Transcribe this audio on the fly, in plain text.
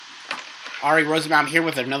Ary Rosenbaum here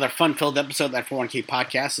with another fun-filled episode of that 401k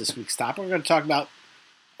podcast. This week's topic, we're going to talk about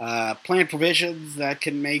plan provisions that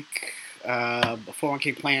can make a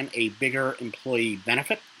 401k plan a bigger employee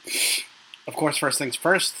benefit. Of course, first things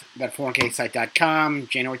first, that 401ksite.com,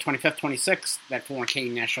 January 25th, 26th, that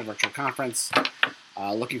 401k National Virtual Conference.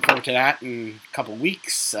 Looking forward to that in a couple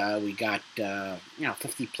weeks. We got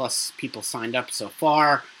 50 plus people signed up so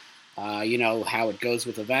far. You know how it goes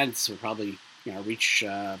with events. We'll probably reach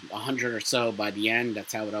 100 or so by the end.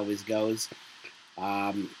 That's how it always goes.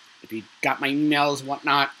 If you got my emails,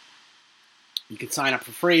 whatnot, you can sign up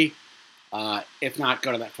for free. If not,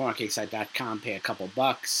 go to that 401ksite.com, pay a couple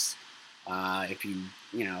bucks. If you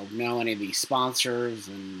know any of these sponsors,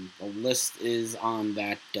 and the list is on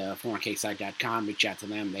that 401ksite.com, reach out to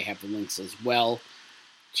them. They have the links as well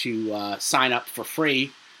to sign up for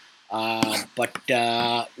free.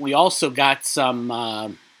 But we also got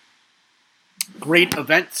some great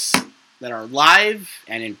events that are live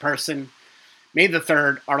and in person. May the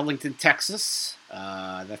 3rd, Arlington, Texas.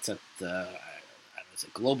 That's at it's a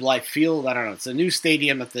Globe Life Field. I don't know. It's a new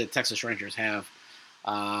stadium that the Texas Rangers have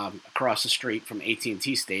across the street from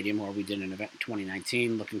AT&T Stadium, where we did an event in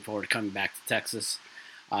 2019. Looking forward to coming back to Texas.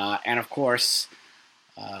 And, of course,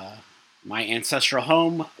 my ancestral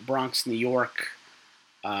home, Bronx, New York,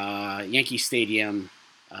 Yankee Stadium.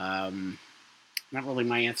 Not really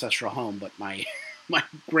my ancestral home, but my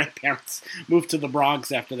grandparents moved to the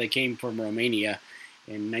Bronx after they came from Romania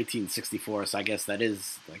in 1964, so I guess that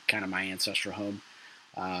is kind of my ancestral home.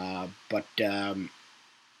 But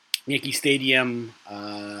Yankee Stadium,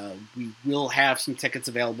 we will have some tickets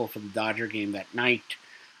available for the Dodger game that night.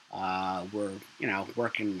 We're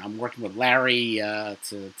working. I'm working with Larry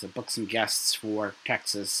to book some guests for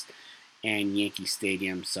Texas and Yankee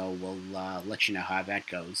Stadium, so we'll let you know how that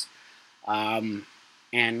goes.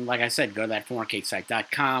 And like I said, go to that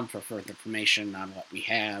 401ksite.com for further information on what we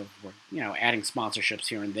have. We're adding sponsorships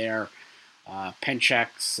here and there. Pen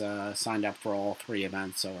checks signed up for all 3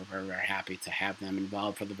 events, so we're very, very happy to have them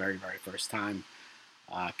involved for the very, very first time.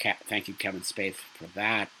 Thank you, Kevin Spaeth, for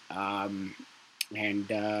that. And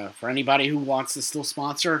for anybody who wants to still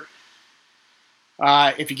sponsor,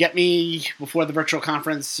 if you get me before the virtual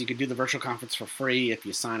conference, you can do the virtual conference for free if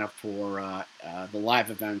you sign up for the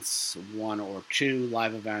live events, 1 or 2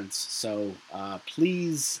 live events. So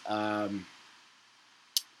please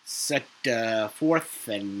set forth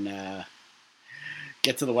and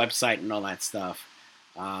get to the website and all that stuff.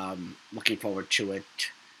 Looking forward to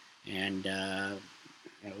it, and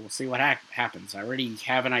we'll see what happens. I already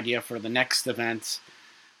have an idea for the next event.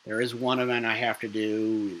 There is one event I have to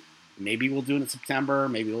do. Maybe we'll do it in September.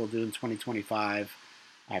 Maybe we'll do it in 2025.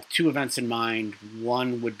 I have 2 events in mind.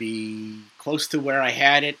 One would be close to where I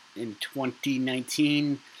had it in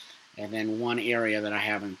 2019, and then one area that I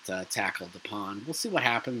haven't tackled upon. We'll see what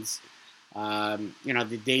happens.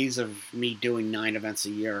 The days of me doing 9 events a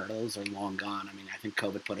year, those are long gone. I mean, I think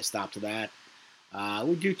COVID put a stop to that.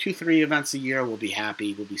 We'll do 2-3 events a year. We'll be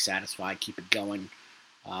happy. We'll be satisfied. Keep it going.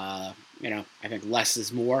 I think less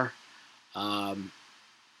is more.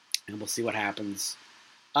 And we'll see what happens.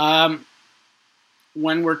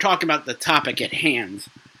 When we're talking about the topic at hand,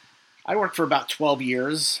 I worked for about 12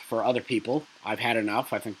 years for other people. I've had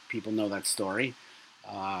enough. I think people know that story.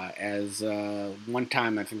 One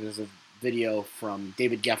time, I think there's a video from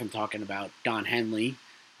David Geffen talking about Don Henley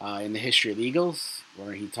in the history of the Eagles,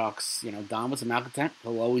 where he talks, Don was a malcontent.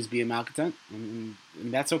 He'll always be a malcontent, and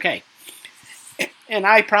that's okay. And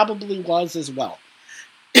I probably was as well.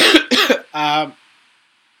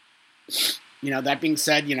 That being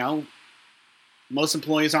said, most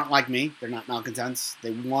employees aren't like me. They're not malcontents.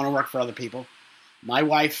 They want to work for other people. My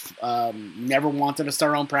wife never wanted to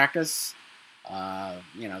start her own practice.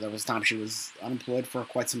 There was a time she was unemployed for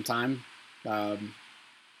quite some time.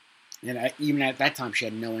 Even at that time, she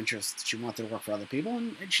had no interest. She wanted to work for other people,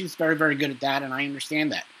 and she's very, very good at that, and I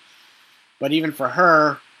understand that. But even for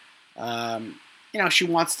her, she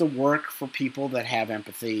wants to work for people that have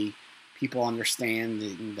empathy. People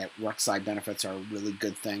understand that workside benefits are a really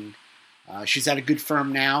good thing. She's at a good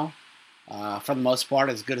firm now, for the most part,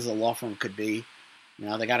 as good as a law firm could be.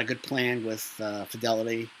 They got a good plan with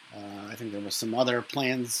Fidelity. I think there were some other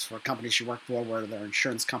plans for companies she worked for where they're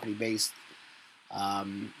insurance company based.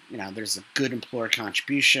 There's a good employer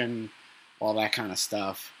contribution, all that kind of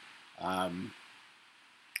stuff. I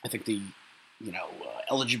think the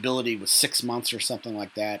eligibility was 6 months or something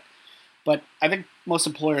like that. But I think most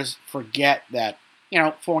employers forget that,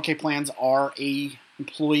 401k plans are a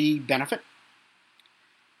employee benefit,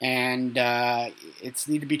 and it's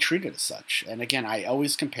need to be treated as such. And again, I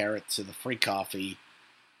always compare it to the free coffee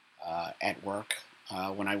at work.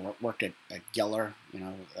 when I worked at Geller.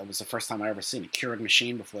 That was the first time I ever seen a Keurig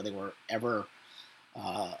machine before they were ever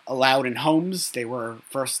allowed in homes. They were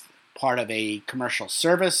first part of a commercial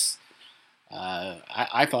service.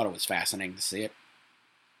 I thought it was fascinating to see it,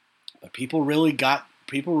 but people really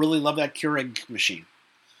love that Keurig machine,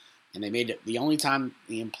 and they made it. The only time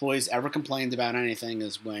the employees ever complained about anything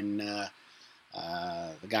is when the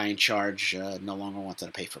guy in charge no longer wanted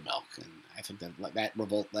to pay for milk, and I think that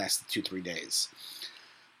revolt lasted 2-3 days.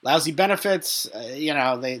 Lousy benefits, they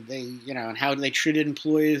and how they treated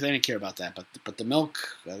employees, they didn't care about that. But the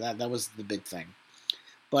milk, that was the big thing.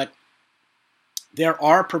 But there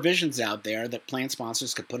are provisions out there that plan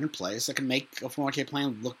sponsors could put in place that can make a 401k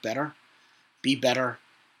plan look better, be better,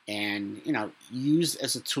 and used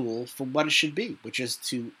as a tool for what it should be, which is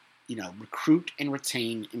to recruit and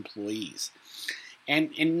retain employees.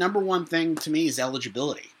 And number one thing to me is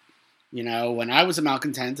eligibility. When I was a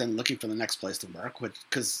malcontent and looking for the next place to work,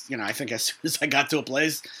 because I think as soon as I got to a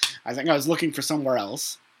place, I think I was looking for somewhere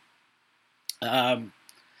else.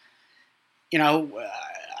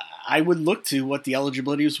 I would look to what the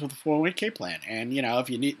eligibility was for the 401k plan. And, if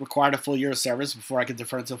you required a full year of service before I could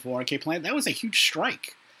defer into a 401k plan, that was a huge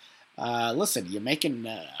strike. Listen, you're making,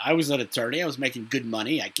 I was an attorney. I was making good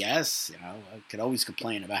money, I guess. I could always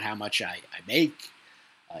complain about how much I make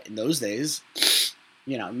in those days.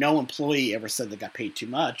 No employee ever said they got paid too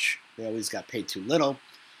much. They always got paid too little.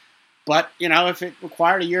 But, if it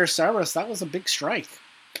required a year of service, that was a big strike.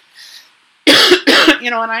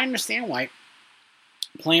 And I understand why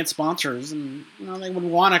plan sponsors, and they would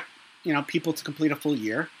want people to complete a full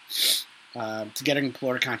year to get an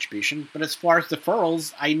employer contribution. But as far as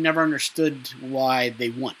deferrals, I never understood why they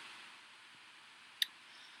wouldn't.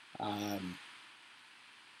 I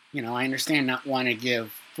understand not wanting to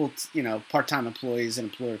give full, part-time employees an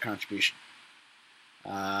employer contribution.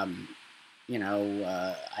 I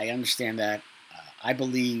understand that. I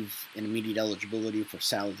believe in immediate eligibility for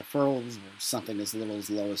salary deferrals, or something as little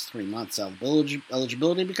as low as 3 months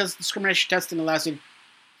eligibility, because discrimination testing allows you to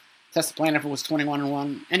test the plan if it was 21 and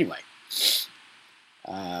 1 anyway.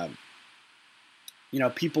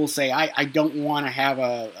 People say, I don't want to have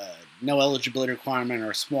a no eligibility requirement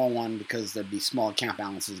or a small one because there'd be small account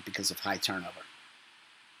balances because of high turnover.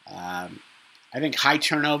 I think high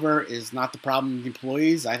turnover is not the problem of the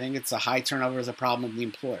employees. I think it's a high turnover is a problem of the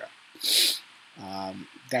employer.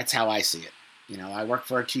 That's how I see it. I work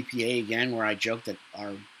for a TPA again, where I joke that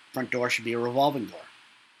our front door should be a revolving door.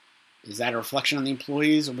 Is that a reflection on the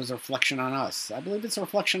employees, or was it a reflection on us? I believe it's a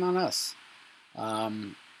reflection on us.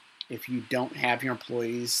 If you don't have your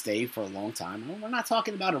employees stay for a long time, we're not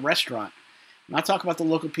talking about a restaurant. I'm not talking about the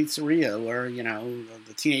local pizzeria where,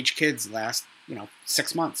 the teenage kids last,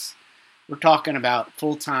 6 months. We're talking about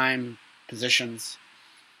full-time positions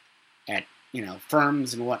at,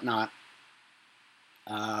 firms and whatnot.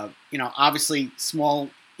 Obviously small,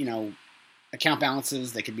 account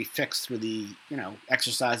balances, they can be fixed through the,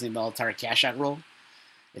 exercising the voluntary cash out rule.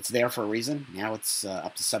 It's there for a reason. Now it's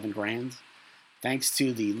up to $7,000. Thanks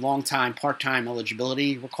to the long-time part-time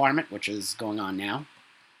eligibility requirement, which is going on now.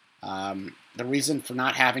 The reason for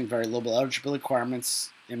not having very low eligibility requirements,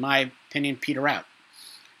 in my opinion, peter out.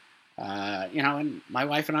 And my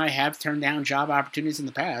wife and I have turned down job opportunities in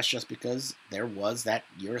the past just because there was that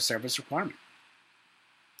year of service requirement.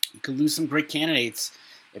 You could lose some great candidates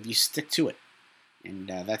if you stick to it. And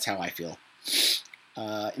that's how I feel.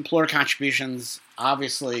 Employer contributions,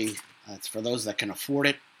 obviously, it's for those that can afford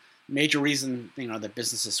it. Major reason, that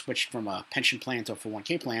businesses switched from a pension plan to a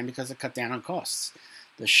 401k plan because it cut down on costs.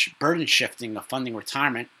 The burden shifting of funding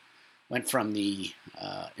retirement went from the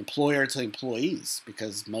employer to employees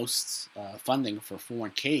because most funding for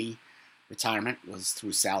 401k retirement was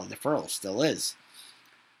through salary deferral, still is.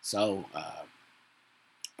 So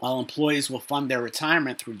while employees will fund their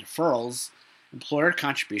retirement through deferrals, employer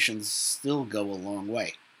contributions still go a long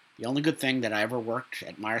way. The only good thing that I ever worked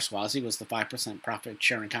at Myers Swazi was the 5% profit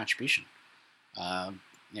sharing contribution.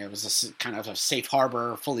 It was a kind of a safe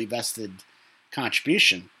harbor, fully vested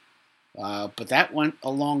contribution, but that went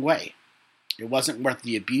a long way. It wasn't worth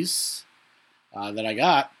the abuse that I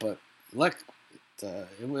got, but look,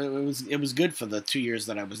 it was good for the 2 years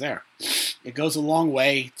that I was there. It goes a long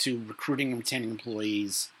way to recruiting and retaining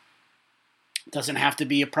employees. It doesn't have to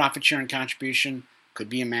be a profit sharing contribution. Could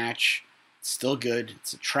be a match. It's still good.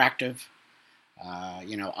 It's attractive.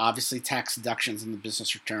 Obviously tax deductions in the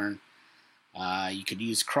business return. You could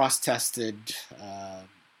use cross-tested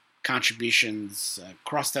contributions,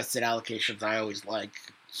 cross-tested allocations. I always like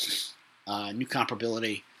new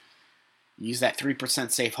comparability. Use that 3%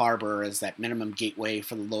 safe harbor as that minimum gateway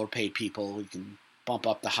for the lower paid people. You can bump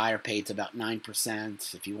up the higher pay to about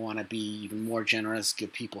 9%. If you want to be even more generous,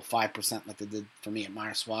 give people 5% like they did for me at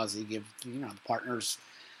Meyer Swazi. Give the partners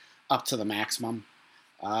up to the maximum.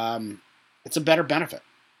 It's a better benefit.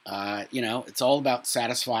 It's all about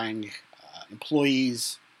satisfying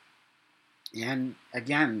employees. And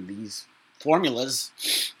again, these formulas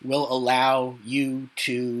will allow you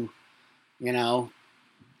to,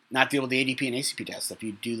 not deal with the ADP and ACP tests. If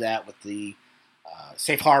you do that with the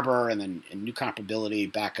safe harbor and then new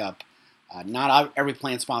comparability backup, not every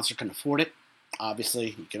plan sponsor can afford it.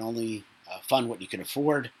 Obviously, you can only fund what you can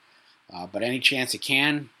afford, but any chance you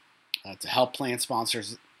can to help plan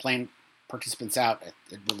participants out,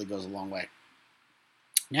 it really goes a long way.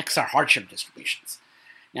 Next are hardship distributions.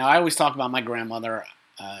 Now, I always talk about my grandmother,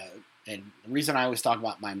 and the reason I always talk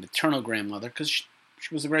about my maternal grandmother, because she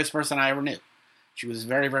was the greatest person I ever knew. She was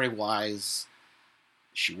very, very wise.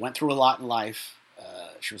 She went through a lot in life.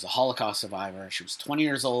 She was a Holocaust survivor. She was 20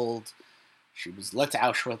 years old. She was led to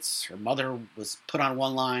Auschwitz. Her mother was put on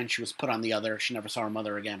one line. She was put on the other. She never saw her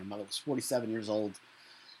mother again. Her mother was 47 years old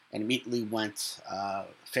and immediately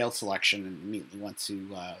failed selection and immediately went to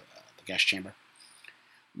the gas chamber.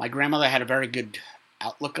 My grandmother had a very good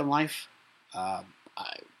outlook on life. I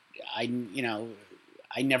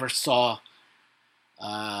never saw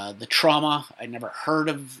the trauma. I never heard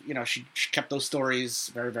of, she kept those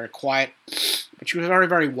stories very, very quiet. But she was very,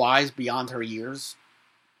 very wise beyond her years.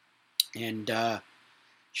 And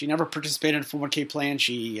she never participated in a 401k plan.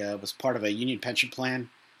 She was part of a union pension plan.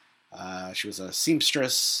 She was a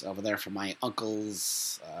seamstress over there for my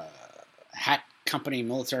uncle's hat company,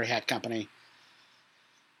 military hat company.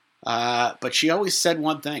 But she always said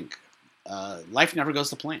one thing. Life never goes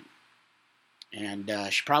to plan. And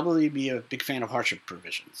she'd probably be a big fan of hardship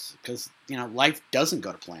provisions because, life doesn't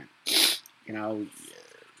go to plan.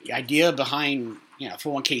 The idea behind,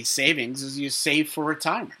 401k savings is you save for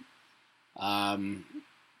retirement.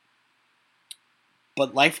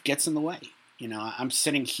 But life gets in the way. I'm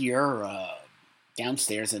sitting here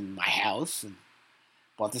downstairs in my house and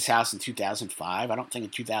bought this house in 2005. I don't think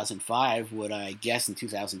in 2005 would I guess in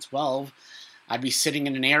 2012 I'd be sitting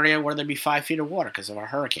in an area where there'd be 5 feet of water because of a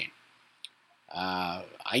hurricane.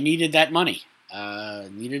 I needed that money.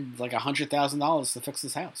 Needed like $100,000 to fix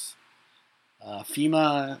this house.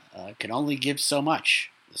 FEMA could only give so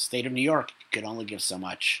much. The state of New York could only give so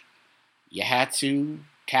much. You had to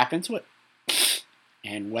tap into it.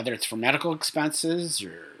 And whether it's for medical expenses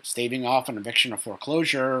or staving off an eviction or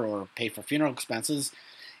foreclosure or pay for funeral expenses,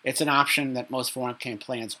 it's an option that most 401k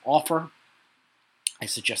plans offer. I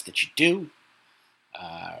suggest that you do.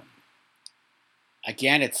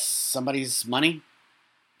 Again, it's somebody's money,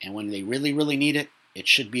 and when they really, really need it, it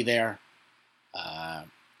should be there.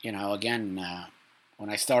 When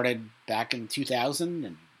I started back in 2000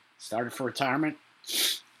 and started for retirement,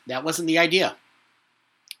 that wasn't the idea.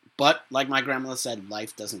 But like my grandmother said,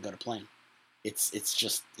 life doesn't go to plan. It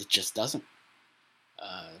just doesn't.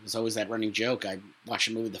 It was always that running joke. I watched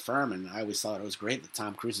the movie The Firm, and I always thought it was great that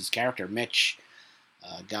Tom Cruise's character, Mitch,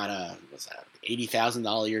 got a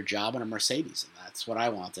 $80,000 a year job in a Mercedes, and that's what I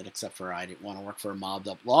wanted. Except for I didn't want to work for a mobbed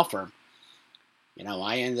up law firm.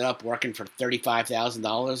 I ended up working for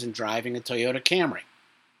 $35,000 and driving a Toyota Camry.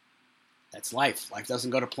 That's life. Life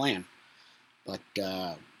doesn't go to plan, but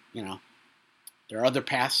there are other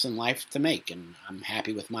paths in life to make, and I'm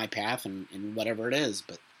happy with my path and whatever it is.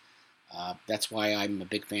 But that's why I'm a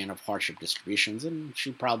big fan of hardship distributions, and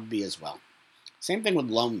should probably be as well. Same thing with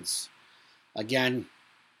loans. Again,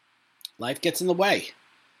 life gets in the way.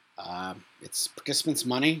 It's participants'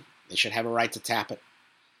 money. They should have a right to tap it.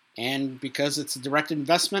 And because it's a direct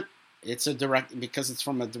investment, because it's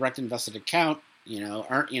from a direct invested account.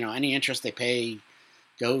 Any interest they pay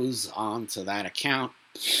goes on to that account.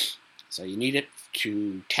 So you need it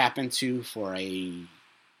to tap into for a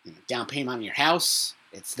down payment on your house.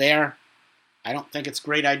 It's there. I don't think it's a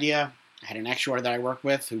great idea. I had an actuary that I worked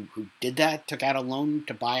with who did that, took out a loan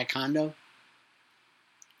to buy a condo.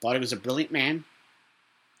 Thought he was a brilliant man.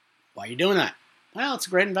 Why are you doing that? Well, it's a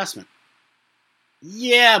great investment.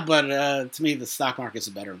 Yeah, but to me, the stock market's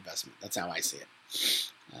a better investment. That's how I see it.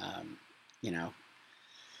 I'm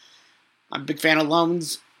a big fan of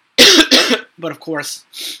loans. But of course,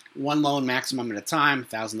 one loan maximum at a time,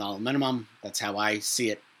 $1,000 minimum. That's how I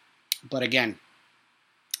see it. But again,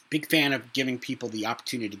 big fan of giving people the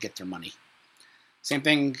opportunity to get their money. Same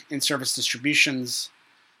thing in service distributions.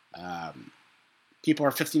 People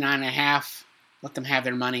are 59 and a half. Let them have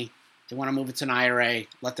their money. They want to move it to an IRA.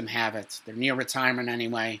 Let them have it. They're near retirement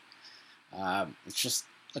anyway. It's just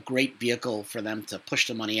a great vehicle for them to push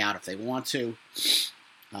the money out if they want to.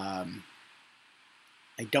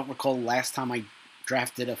 I don't recall the last time I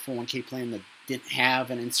drafted a 401k plan that didn't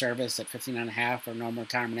have an in-service at 59.5 or normal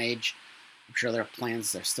retirement age. I'm sure there are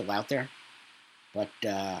plans that are still out there. But,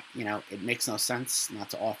 it makes no sense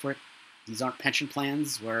not to offer it. These aren't pension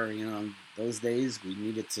plans where, in those days we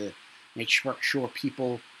needed to make sure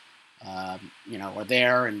people, are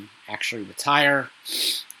there and actually retire.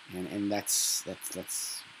 And that's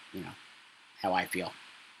how I feel.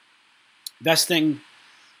 Vesting,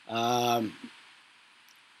 I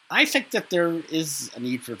think that there is a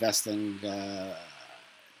need for vesting. I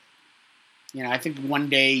think one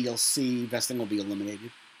day you'll see vesting will be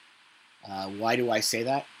eliminated. Why do I say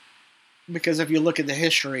that? Because if you look at the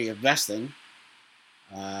history of vesting,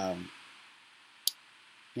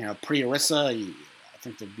 pre-ERISA, I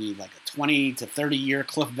think there'd be like a 20 to 30 year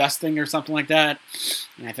cliff vesting or something like that.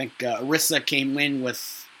 And I think ERISA came in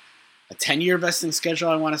with a 10-year vesting schedule,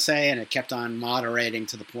 I want to say, and it kept on moderating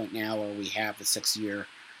to the point now where we have the 6-year.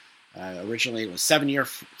 Originally, it was 7-year.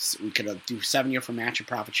 We could do 7-year for match and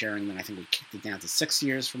profit sharing. Then I think we kicked it down to 6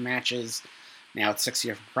 years for matches. Now it's 6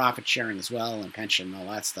 year for profit sharing as well, and pension and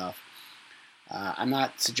all that stuff. I'm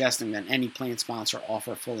not suggesting that any plan sponsor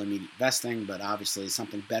offer full immediate vesting, but obviously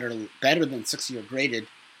something better than 6-year graded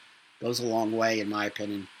goes a long way, in my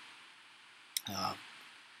opinion.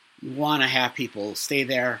 You want to have people stay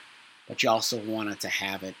there, but you also want to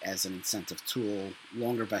have it as an incentive tool.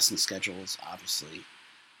 Longer vesting schedules, obviously,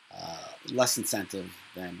 less incentive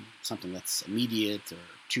than something that's immediate or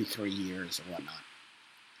 2-3 years or whatnot.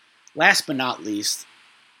 Last but not least,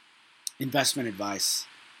 investment advice.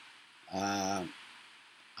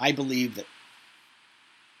 I believe that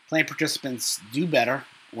plan participants do better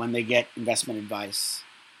when they get investment advice.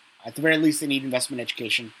 At the very least, they need investment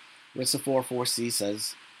education. ERISA 404C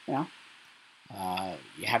says, you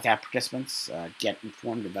have to have participants get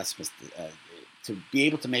informed investments to be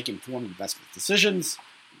able to make informed investment decisions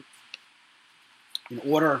in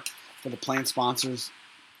order for the plan sponsors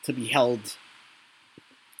to be held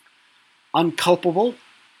unculpable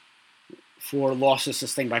for losses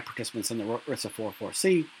sustained by participants in the ERISA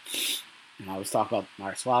 404C. I always talk about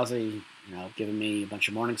Myra Swazi, giving me a bunch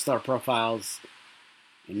of Morningstar profiles,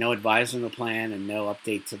 and no advisor in the plan and no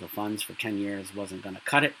update to the funds for 10 years wasn't going to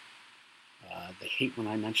cut it. They hate when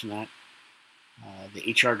I mention that.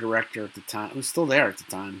 The HR director at the time, who's still there at the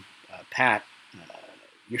time, Pat,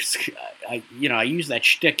 I use that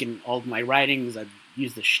shtick in all of my writings. I've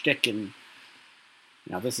used the shtick in,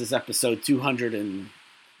 this is episode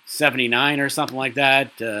 279 or something like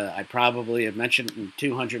that. I probably have mentioned it in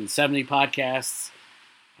 270 podcasts.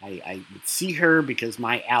 I would see her because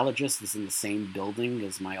my allergist is in the same building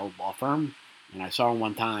as my old law firm. And I saw her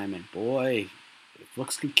one time, and boy, if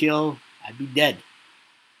looks could kill, I'd be dead.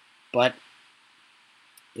 But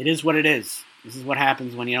it is what it is. This is what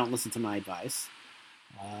happens when you don't listen to my advice.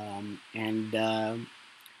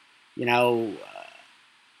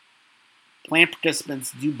 Plan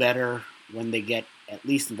participants do better when they get at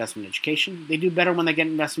least investment education. They do better when they get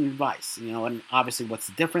investment advice. And obviously what's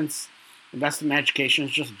the difference? Investment education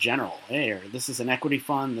is just general. Hey, this is an equity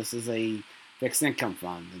fund. This is a fixed income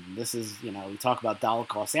fund. And this is, we talk about dollar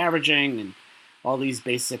cost averaging and all these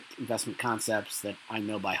basic investment concepts that I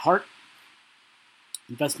know by heart.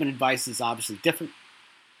 Investment advice is obviously different.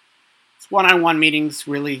 It's one-on-one meetings,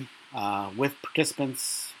 really, with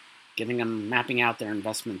participants, giving them, mapping out their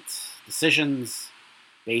investment decisions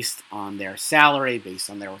based on their salary, based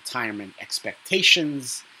on their retirement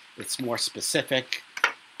expectations. It's more specific,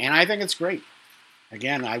 and I think it's great.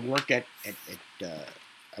 Again, I worked at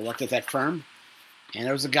that firm, and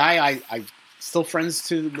there was a guy I still friends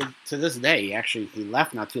to this day. He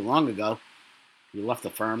left not too long ago. He left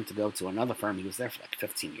the firm to go to another firm. He was there for like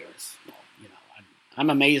 15 years. Well, I'm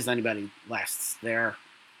amazed anybody lasts there,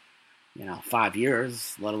 5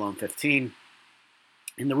 years, let alone 15.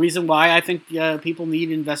 And the reason why I think people need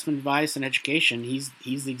investment advice and education, he's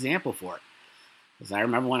the example for it. Because I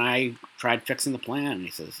remember when I tried fixing the plan, and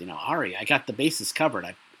he says, Ary, I got the bases covered.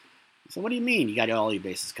 I said, what do you mean you got all your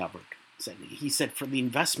bases covered? He said, for the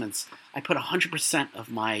investments, I put 100% of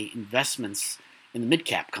my investments in the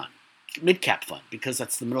mid-cap fund because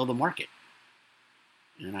that's the middle of the market.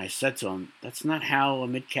 And I said to him, that's not how a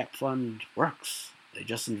mid-cap fund works. They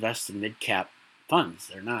just invest in mid-cap funds.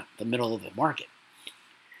 They're not the middle of the market.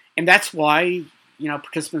 And that's why,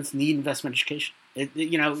 participants need investment education.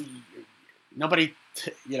 Nobody,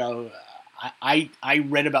 I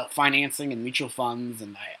read about financing and mutual funds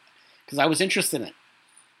because I was interested in it.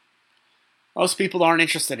 Most people aren't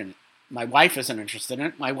interested in it. My wife isn't interested in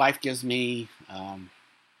it. My wife gives me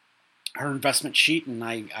her investment sheet, and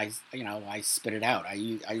I spit it out. I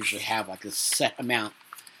usually have like a set amount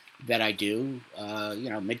that I do,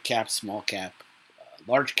 mid cap, small cap,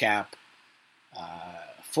 large cap,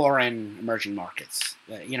 foreign emerging markets.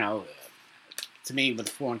 To me, with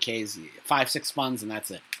 401ks, 5-6 funds, and that's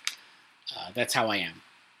it. That's how I am.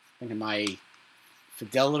 I think in my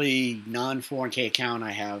Fidelity non-401k account,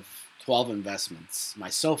 I have 12 investments. My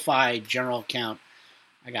SoFi general account,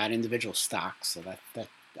 I got individual stocks, so that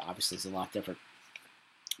obviously is a lot different.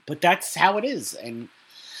 But that's how it is, and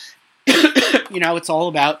it's all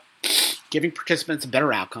about giving participants a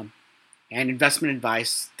better outcome. And investment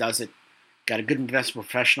advice does it. Got a good investment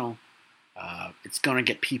professional. It's going to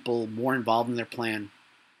get people more involved in their plan,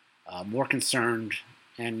 more concerned,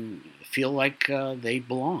 and feel like they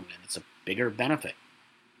belong, and it's a bigger benefit.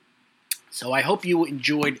 So I hope you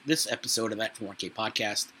enjoyed this episode of that 401k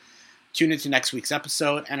podcast. Tune into next week's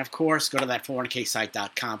episode, and of course, go to that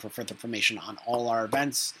 401ksite.com for further information on all our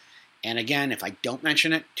events. And again, if I don't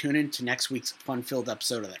mention it, tune in to next week's fun-filled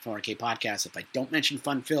episode of that 401k podcast. If I don't mention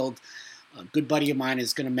fun-filled, a good buddy of mine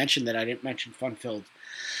is going to mention that I didn't mention fun-filled.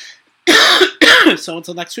 So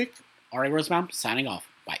until next week, Ary Rosenbaum signing off.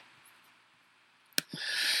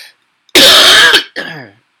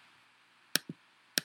 Bye.